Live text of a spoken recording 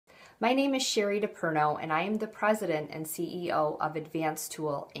My name is Sherry DePerno, and I am the president and CEO of Advanced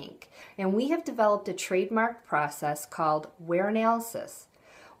Tool, Inc. And we have developed a trademarked process called wear analysis.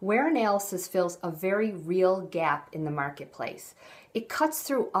 Wear analysis fills a very real gap in the marketplace. It cuts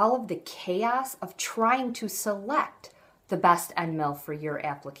through all of the chaos of trying to select the best end mill for your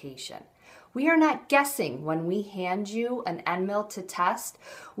application. We are not guessing when we hand you an end mill to test.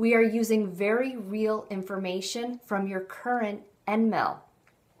 We are using very real information from your current end mill.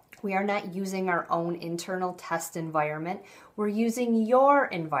 We are not using our own internal test environment. We're using your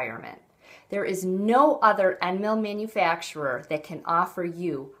environment. There is no other end mill manufacturer that can offer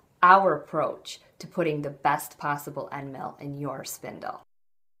you our approach to putting the best possible end mill in your spindle.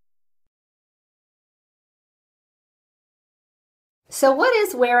 So what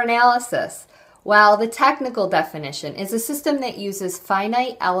is wear analysis? Well, the technical definition is a system that uses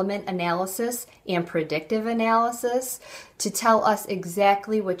finite element analysis and predictive analysis to tell us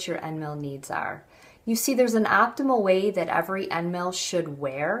exactly what your end mill needs are. You see, there's an optimal way that every end mill should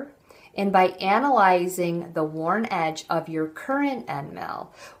wear, and by analyzing the worn edge of your current end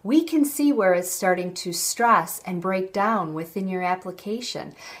mill, we can see where it's starting to stress and break down within your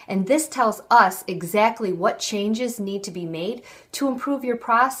application. And this tells us exactly what changes need to be made to improve your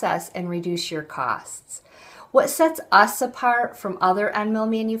process and reduce your costs. What sets us apart from other end mill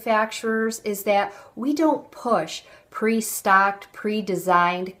manufacturers is that we don't push pre-stocked,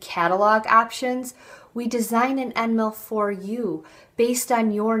 pre-designed catalog options. We design an end mill for you based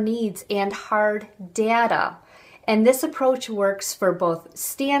on your needs and hard data. And this approach works for both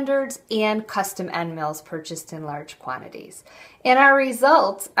standards and custom end mills purchased in large quantities. And our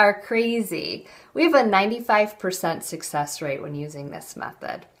results are crazy. We have a 95% success rate when using this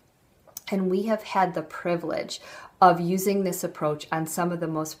method. And we have had the privilege of using this approach on some of the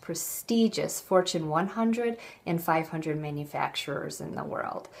most prestigious Fortune 100 and 500 manufacturers in the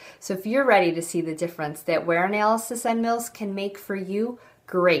world. So if you're ready to see the difference that wear analysis end mills can make for you,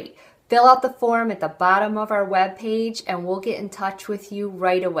 great. Fill out the form at the bottom of our webpage and we'll get in touch with you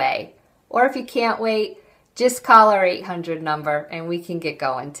right away. Or if you can't wait, just call our 800 number and we can get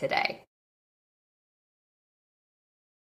going today.